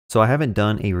So I haven't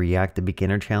done a React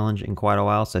beginner challenge in quite a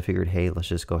while, so I figured, hey, let's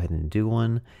just go ahead and do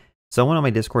one. Someone on my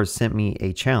Discord sent me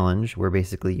a challenge where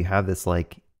basically you have this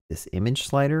this image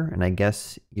slider, and I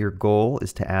guess your goal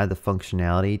is to add the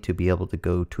functionality to be able to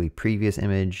go to a previous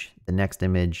image, the next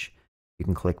image. You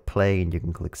can click play and you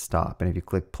can click stop. And if you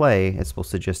click play, it's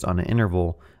supposed to just on an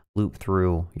interval loop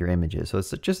through your images. So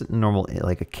it's just a normal,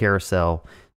 like a carousel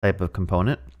type of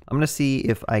component. I'm going to see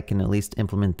if I can at least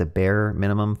implement the bare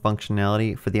minimum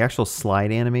functionality for the actual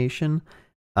slide animation.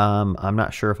 I'm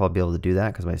not sure if I'll be able to do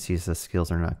that because my CSS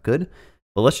skills are not good,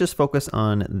 but let's just focus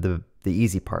on the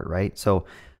easy part, right? So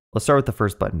let's start with the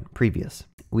first button, previous.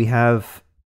 We have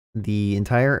the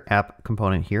entire app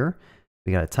component here.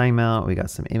 We got a timeout, we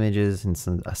got some images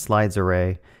and a slides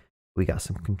array. We got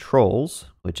some controls,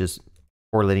 which is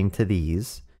correlating to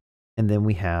these. And then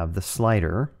we have the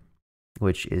slider,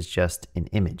 which is just an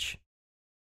image,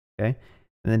 okay?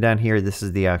 And then down here, this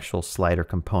is the actual slider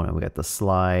component. We got the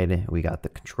slide, we got the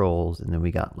controls, and then we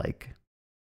got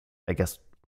I guess,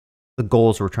 the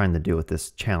goals we're trying to do with this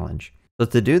challenge. So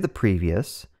to do the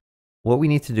previous, what we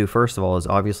need to do first of all is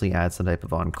obviously add some type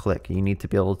of on click. You need to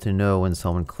be able to know when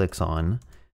someone clicks on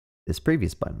this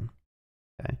previous button,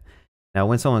 okay? Now,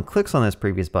 when someone clicks on this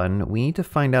previous button, we need to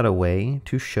find out a way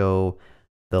to show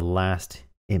the last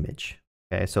image.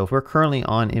 Okay, so if we're currently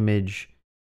on image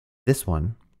this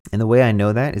one, and the way I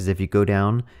know that is if you go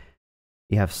down,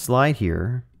 you have slide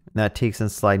here, that takes in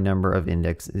slide number of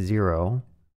index 0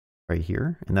 right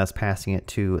here, and that's passing it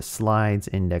to slides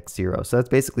index 0. So that's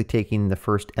basically taking the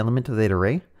first element of that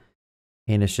array,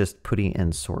 and it's just putting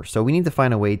in source. So we need to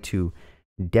find a way to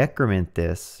decrement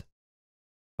this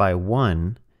by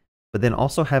 1, but then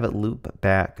also have it loop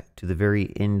back to the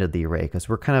very end of the array, because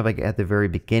we're kind of like at the very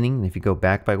beginning. And if you go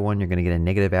back by 1, you're going to get a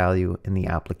negative value and the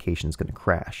application is going to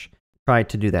crash. Try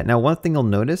to do that. Now, one thing you'll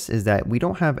notice is that we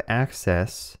don't have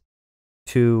access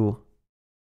to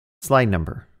slide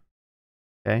number,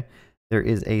 okay? There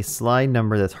is a slide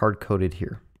number that's hard-coded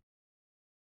here.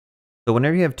 So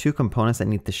whenever you have two components that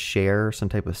need to share some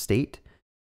type of state,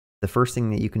 the first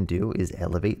thing that you can do is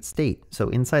elevate state. So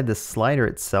inside the slider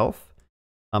itself,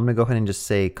 I'm going to go ahead and just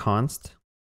say const.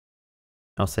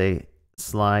 I'll say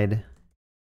slide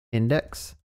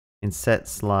index and set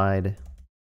slide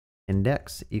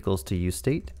index equals to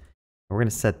useState. We're going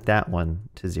to set that one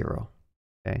to 0.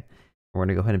 Okay. We're going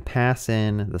to go ahead and pass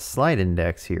in the slide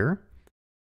index here,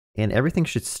 and everything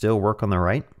should still work on the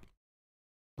right.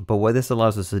 But what this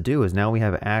allows us to do is now we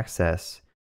have access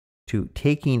to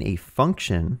taking a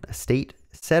function, a state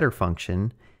setter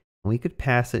function, and we could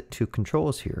pass it to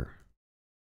controls here.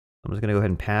 I'm just going to go ahead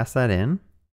and pass that in.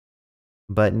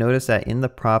 But notice that in the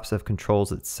props of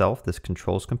controls itself, this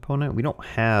controls component, we don't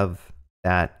have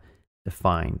that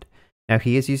defined. Now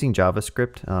he is using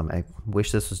JavaScript. I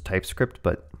wish this was TypeScript,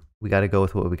 but we got to go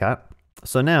with what we got.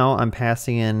 So now I'm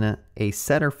passing in a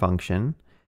setter function,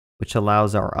 which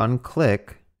allows our onClick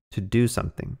to do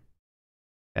something.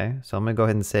 Okay, so I'm going to go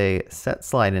ahead and say set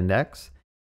slide index.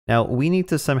 Now we need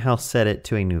to somehow set it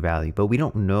to a new value, but we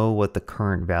don't know what the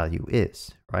current value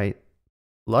is, right?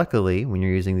 Luckily, when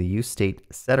you're using the useState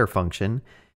setter function,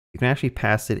 you can actually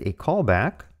pass it a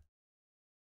callback.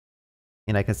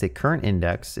 And I can say current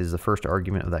index is the first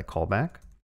argument of that callback.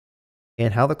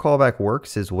 And how the callback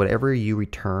works is whatever you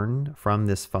return from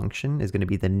this function is going to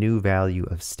be the new value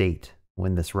of state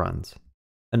when this runs.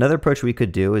 Another approach we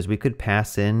could do is we could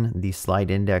pass in the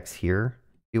slide index here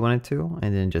if you wanted to,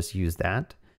 and then just use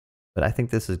that. But I think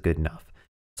this is good enough.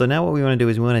 So now what we want to do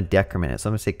is we want to decrement it. So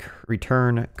I'm going to say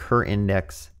return cur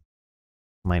index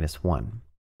 -1.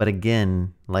 But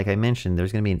again, like I mentioned,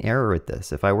 there's going to be an error with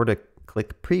this. If I were to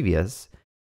click previous,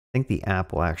 I think the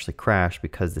app will actually crash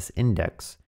because this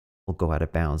index will go out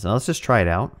of bounds. Now let's just try it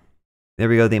out. There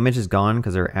we go. The image is gone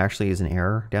because there actually is an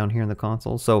error down here in the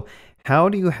console. So how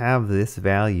do you have this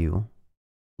value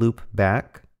loop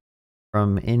back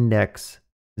from index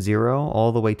 0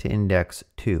 all the way to index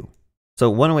 2? So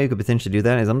one way you could potentially do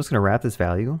that is I'm just going to wrap this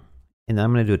value, and then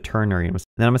I'm going to do a ternary. And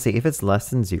then I'm going to say if it's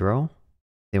less than 0,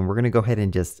 then we're going to go ahead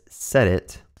and just set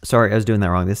it. Sorry, I was doing that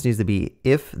wrong. This needs to be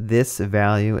if this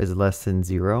value is less than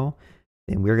 0,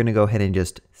 then we're going to go ahead and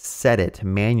just set it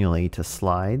manually to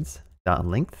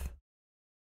slides.length.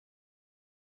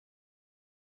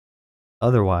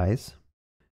 Otherwise,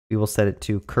 we will set it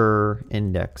to cur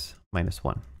index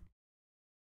 -1.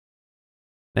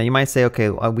 Now you might say, okay,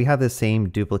 we have the same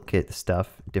duplicate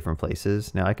stuff, different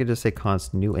places. Now I could just say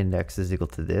const new index is equal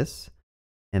to this.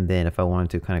 And then if I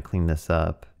wanted to kind of clean this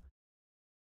up,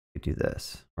 I could do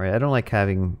this, right? I don't like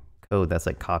having code that's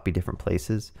like copy different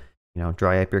places. You know,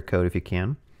 dry up your code if you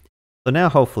can. So now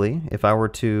hopefully, if I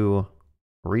were to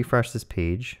refresh this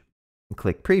page, and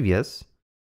click previous,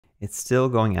 it's still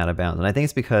going out of bounds. And I think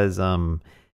it's because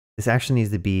this actually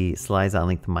needs to be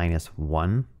slides.length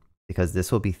 -1, because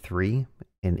this will be 3,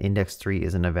 and index 3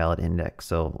 isn't a valid index.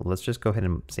 So let's just go ahead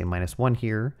and say -1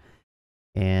 here,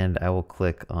 and I will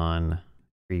click on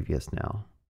previous now.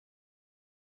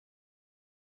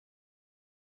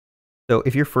 So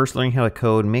if you're first learning how to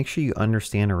code, make sure you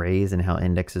understand arrays and how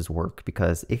indexes work,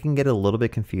 because it can get a little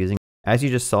bit confusing. As you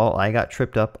just saw, I got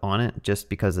tripped up on it just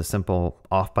because of simple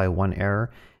off by 1 error.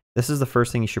 This is the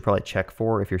first thing you should probably check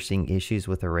for if you're seeing issues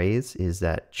with arrays, is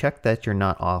that check that you're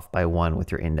not off by 1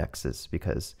 with your indexes,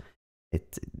 because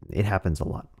it happens a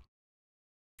lot.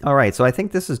 All right, so I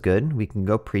think this is good. We can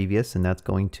go previous, and that's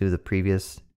going to the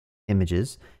previous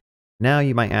images. Now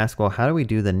you might ask, well, how do we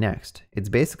do the next? It's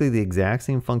basically the exact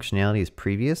same functionality as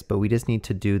previous, but we just need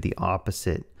to do the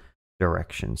opposite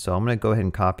direction. So I'm going to go ahead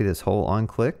and copy this whole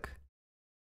onClick.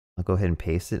 I'll go ahead and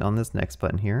paste it on this next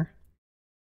button here.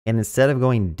 And instead of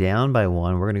going down by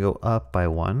 1, we're going to go up by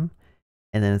 1.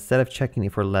 And then instead of checking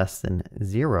if we're less than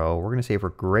 0, we're going to say if we're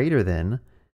greater than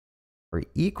or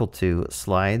equal to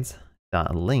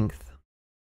slides.length.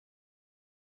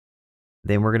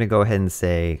 Then we're going to go ahead and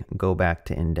say go back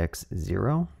to index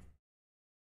 0.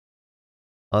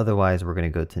 Otherwise, we're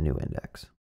going to go to new index.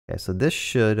 Okay, so this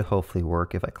should hopefully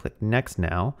work. If I click next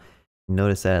now,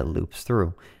 notice that it loops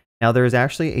through. Now there's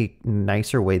actually a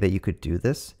nicer way that you could do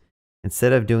this.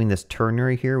 Instead of doing this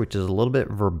ternary here, which is a little bit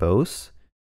verbose,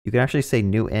 you can actually say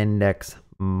new index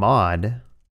mod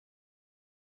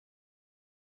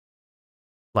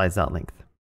slides.length.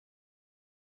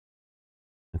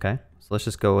 Okay, so let's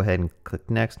just go ahead and click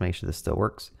next, make sure this still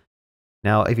works.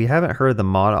 Now, if you haven't heard the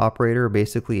mod operator,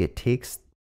 basically it takes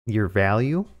your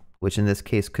value, which in this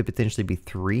case could potentially be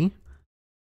 3,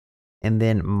 and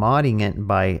then modding it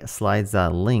by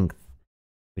slides.length,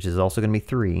 which is also going to be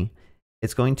 3,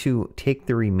 it's going to take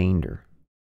the remainder,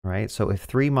 right? So if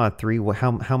 3 mod 3,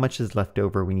 well, how much is left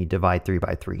over when you divide 3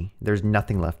 by 3? There's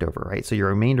nothing left over, right? So your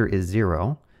remainder is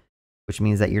 0, which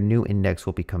means that your new index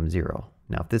will become 0.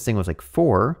 Now, if this thing was like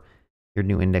 4, your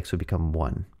new index would become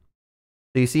 1.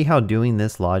 So you see how doing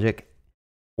this logic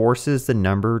forces the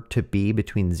number to be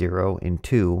between 0 and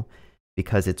 2,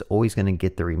 because it's always going to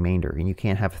get the remainder. And you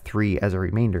can't have 3 as a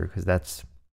remainder because that's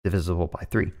divisible by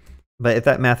 3. But if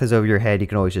that math is over your head, you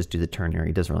can always just do the ternary.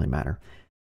 It doesn't really matter.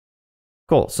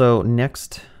 Cool. So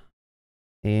next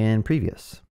and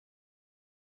previous.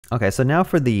 Okay, so now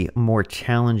for the more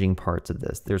challenging parts of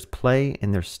this. There's play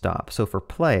and there's stop. So for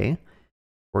play,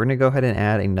 we're going to go ahead and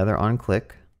add another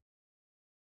onClick.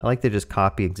 I like to just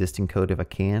copy existing code if I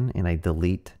can, and I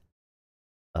delete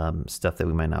stuff that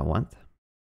we might not want.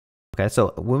 Okay,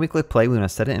 so when we click play, we want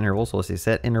to set an interval. So let's say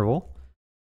set interval.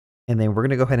 And then we're going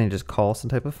to go ahead and just call some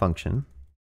type of function.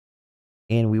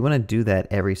 And we want to do that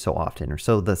every so often.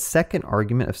 So the second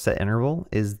argument of set interval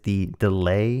is the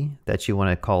delay that you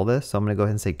want to call this. So I'm going to go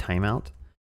ahead and say timeout,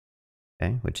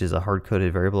 okay, which is a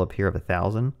hard-coded variable up here of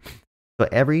 1,000. So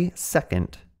every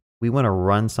second, we want to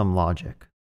run some logic,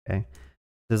 okay?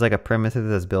 There's like a primitive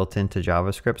that's built into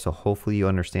JavaScript, so hopefully you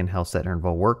understand how set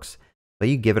interval works. But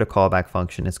you give it a callback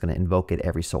function, it's going to invoke it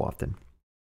every so often.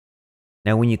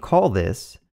 Now when you call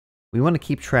this, we want to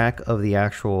keep track of the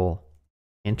actual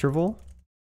interval,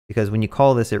 because when you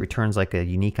call this, it returns like a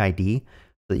unique ID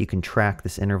so that you can track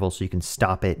this interval so you can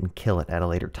stop it and kill it at a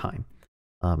later time.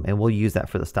 And we'll use that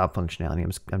for the stop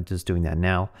functionality. I'm just doing that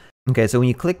now. Okay, so when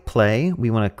you click play,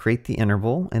 we want to create the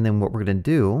interval, and then what we're going to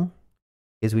do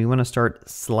is we want to start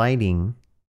sliding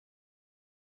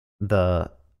the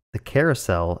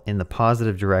carousel in the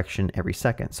positive direction every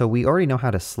second. So we already know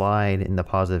how to slide in the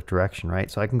positive direction, right?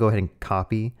 So I can go ahead and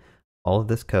copy all of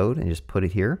this code and just put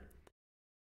it here.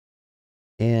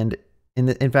 And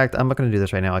in fact, I'm not going to do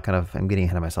this right now. I'm getting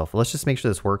ahead of myself. Let's just make sure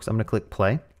this works. I'm going to click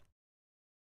play.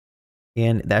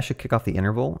 And that should kick off the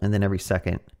interval. And then every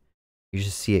second, you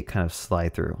just see it kind of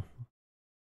slide through.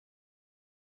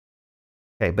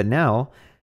 Okay, but now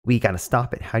we got to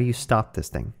stop it. How do you stop this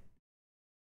thing?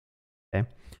 Okay,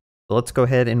 so let's go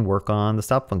ahead and work on the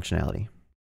stop functionality.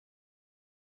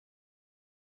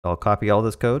 I'll copy all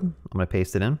this code. I'm going to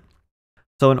paste it in.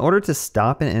 So in order to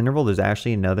stop an interval, there's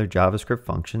actually another JavaScript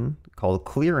function called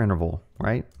clear interval,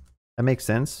 right? That makes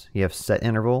sense. You have set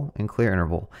interval and clear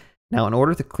interval. Now, in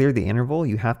order to clear the interval,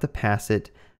 you have to pass it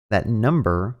that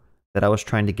number that I was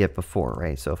trying to get before,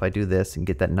 right? So if I do this and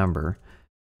get that number,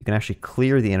 you can actually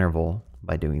clear the interval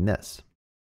by doing this.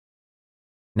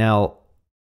 Now,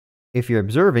 if you're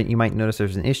observant, you might notice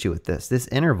there's an issue with this. This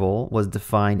interval was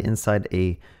defined inside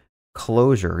a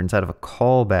closure, inside of a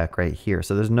callback right here.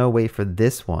 So there's no way for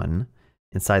this one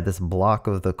inside this block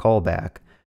of the callback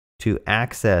to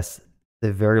access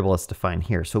the variable that's defined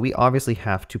here. So we obviously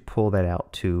have to pull that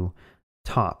out to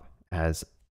top as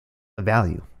a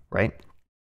value, right?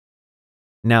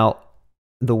 Now,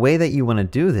 the way that you want to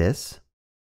do this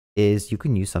is you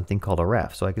can use something called a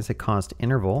ref. So I can say const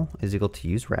interval is equal to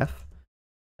use ref,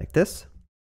 like this.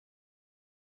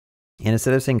 And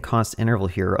instead of saying const interval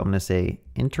here, I'm going to say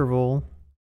interval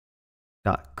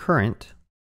dot current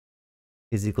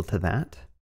is equal to that.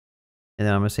 And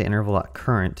then I'm going to say interval dot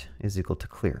current is equal to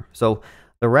clear. So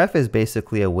the ref is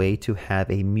basically a way to have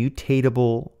a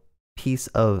mutatable piece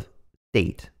of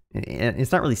state.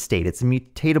 It's not really state, it's a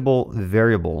mutatable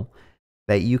variable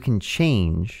that you can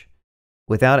change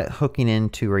without it hooking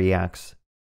into React's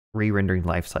re-rendering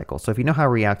lifecycle. So if you know how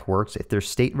React works, if there's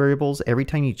state variables, every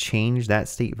time you change that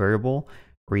state variable,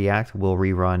 React will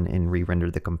rerun and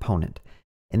re-render the component.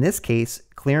 In this case,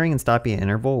 clearing and stopping an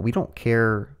interval, we don't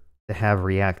care to have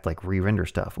React like re-render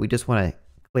stuff. We just want to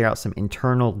clear out some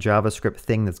internal JavaScript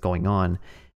thing that's going on,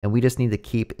 and we just need to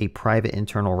keep a private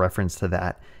internal reference to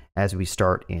that as we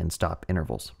start and stop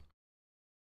intervals.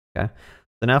 Okay,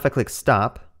 so now if I click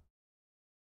stop,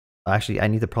 actually, I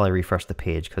need to probably refresh the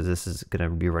page because this is going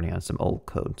to be running on some old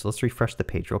code. So let's refresh the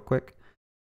page real quick.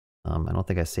 I don't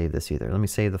think I saved this either. Let me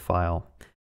save the file.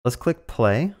 Let's click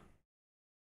play.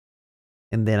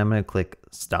 And then I'm going to click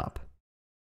stop.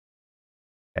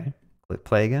 Okay, click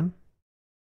play again.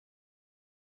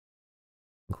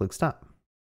 And click stop.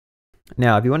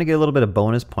 Now, if you want to get a little bit of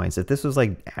bonus points, if this was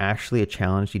like actually a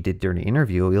challenge you did during the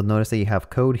interview, you'll notice that you have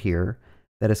code here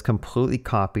that is completely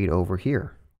copied over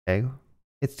here. Okay.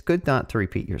 It's good not to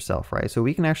repeat yourself, right? So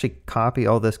we can actually copy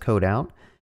all this code out,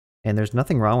 and there's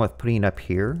nothing wrong with putting it up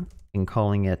here and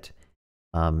calling it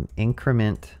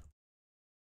increment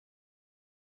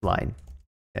slide.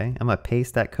 Okay, I'm gonna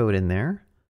paste that code in there.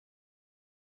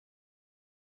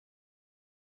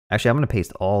 Actually, I'm gonna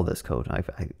paste all this code. I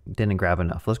didn't grab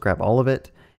enough. Let's grab all of it,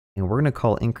 and we're gonna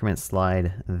call increment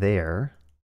slide there.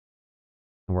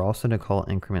 And we're also gonna call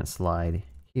increment slide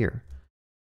here.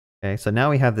 Okay, so now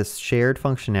we have this shared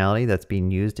functionality that's being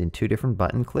used in 2 different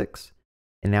button clicks.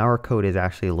 And now our code is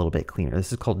actually a little bit cleaner.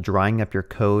 This is called drying up your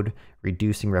code,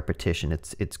 reducing repetition.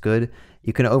 It's good.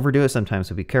 You can overdo it sometimes,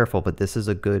 so be careful, but this is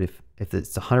a good, if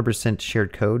it's 100%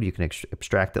 shared code, you can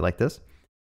abstract it like this.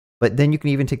 But then you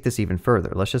can even take this even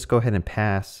further. Let's just go ahead and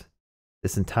pass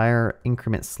this entire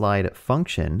increment slide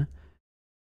function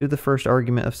to the first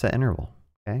argument of set interval.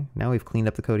 Okay, now we've cleaned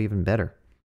up the code even better.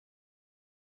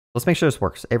 Let's make sure this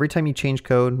works. Every time you change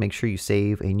code, make sure you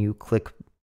save and you click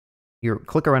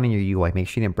around in your UI. Make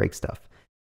sure you didn't break stuff.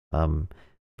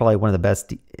 Probably one of the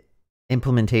best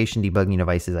implementation debugging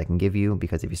devices I can give you,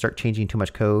 because if you start changing too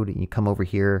much code and you come over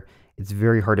here, it's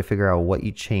very hard to figure out what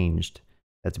you changed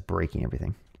that's breaking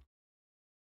everything.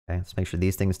 Okay, let's make sure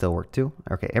these things still work too.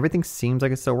 Okay, everything seems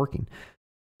like it's still working.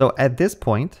 So at this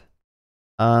point,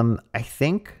 I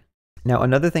think, now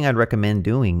another thing I'd recommend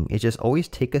doing is just always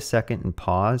take a second and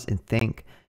pause and think,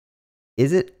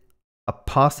 is it a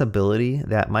possibility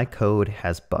that my code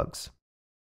has bugs?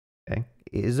 Okay,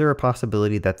 is there a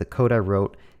possibility that the code I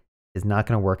wrote is not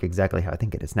going to work exactly how I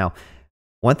think it is? Now,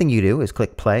 one thing you do is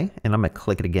click play, and I'm going to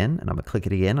click it again, and I'm going to click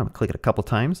it again, I'm going to click it a couple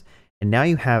times, and now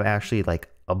you have actually like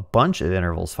a bunch of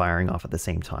intervals firing off at the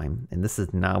same time, and this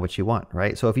is not what you want,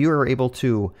 right? So if you are able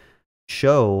to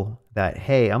show that,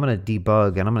 hey, I'm going to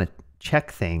debug and I'm going to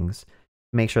check things,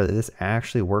 make sure that this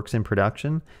actually works in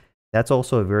production, that's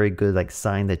also a very good like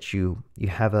sign that you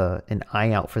have an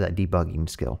eye out for that debugging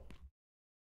skill.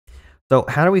 So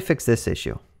how do we fix this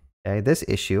issue? Okay, this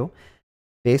issue,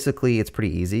 basically it's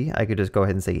pretty easy. I could just go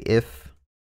ahead and say if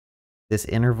this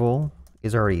interval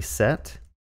is already set,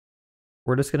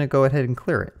 we're just going to go ahead and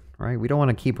clear it, right? We don't want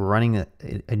to keep running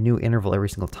a new interval every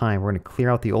single time. We're going to clear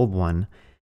out the old one, and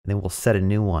then we'll set a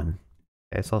new one.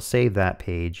 Okay, so I'll save that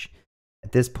page.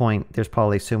 At this point, there's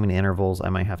probably so many intervals, I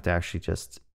might have to actually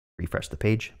just refresh the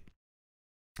page.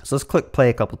 So let's click play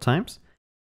a couple times.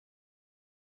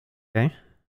 Okay.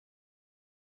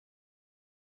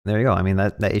 There you go. I mean,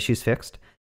 that issue's fixed.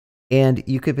 And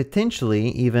you could potentially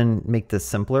even make this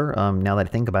simpler. Now that I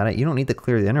think about it, you don't need to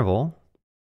clear the interval.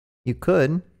 You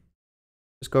could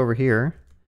just go over here,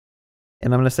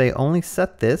 and I'm going to say only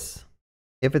set this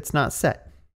if it's not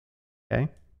set. Okay.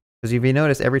 Because if you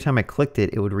notice, every time I clicked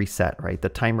it, it would reset, right? The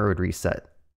timer would reset.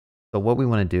 So what we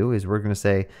want to do is we're going to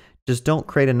say, just don't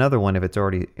create another one if it's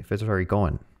already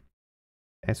going.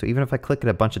 Okay, so even if I click it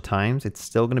a bunch of times, it's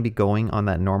still going to be going on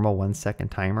that normal 1 second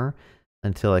timer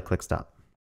until I click stop.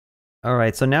 All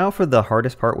right, so now for the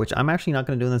hardest part, which I'm actually not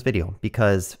going to do in this video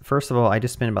because first of all, I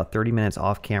just spent about 30 minutes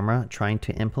off camera trying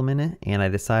to implement it. And I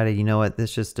decided, you know what,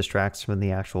 this just distracts from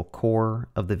the actual core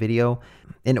of the video.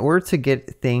 In order to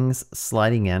get things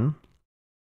sliding in,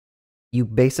 you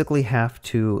basically have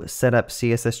to set up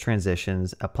CSS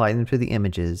transitions, apply them to the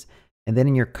images, and then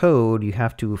in your code, you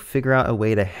have to figure out a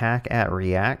way to hack at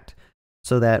React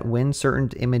so that when certain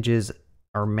images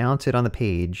are mounted on the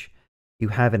page, you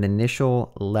have an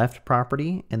initial left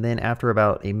property, and then after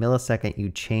about a millisecond, you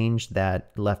change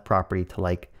that left property to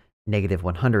like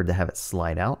 -100 to have it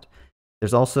slide out.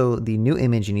 There's also the new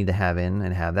image you need to have in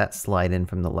and have that slide in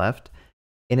from the left.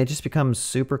 And it just becomes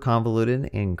super convoluted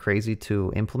and crazy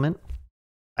to implement.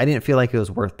 I didn't feel like it was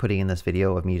worth putting in this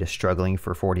video of me just struggling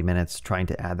for 40 minutes trying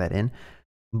to add that in.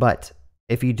 But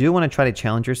if you do want to try to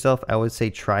challenge yourself, I would say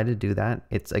try to do that.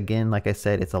 It's, again, like I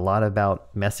said, it's a lot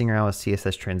about messing around with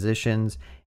CSS transitions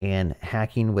and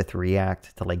hacking with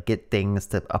React to like get things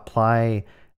to apply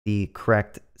the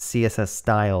correct CSS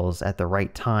styles at the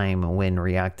right time when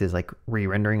React is like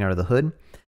re-rendering under the hood.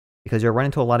 Because you'll run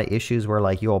into a lot of issues where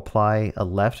like you'll apply a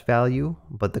left value,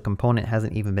 but the component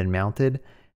hasn't even been mounted,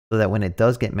 so that when it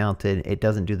does get mounted, it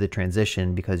doesn't do the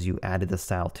transition because you added the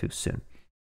style too soon.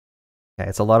 Okay,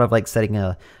 it's a lot of like setting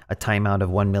a timeout of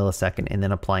 1 millisecond and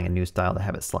then applying a new style to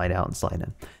have it slide out and slide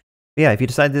in. But yeah, if you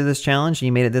decided to do this challenge and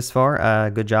you made it this far,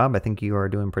 good job. I think you are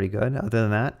doing pretty good. Other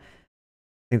than that,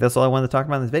 I think that's all I wanted to talk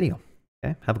about in this video.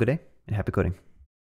 Okay, have a good day and happy coding.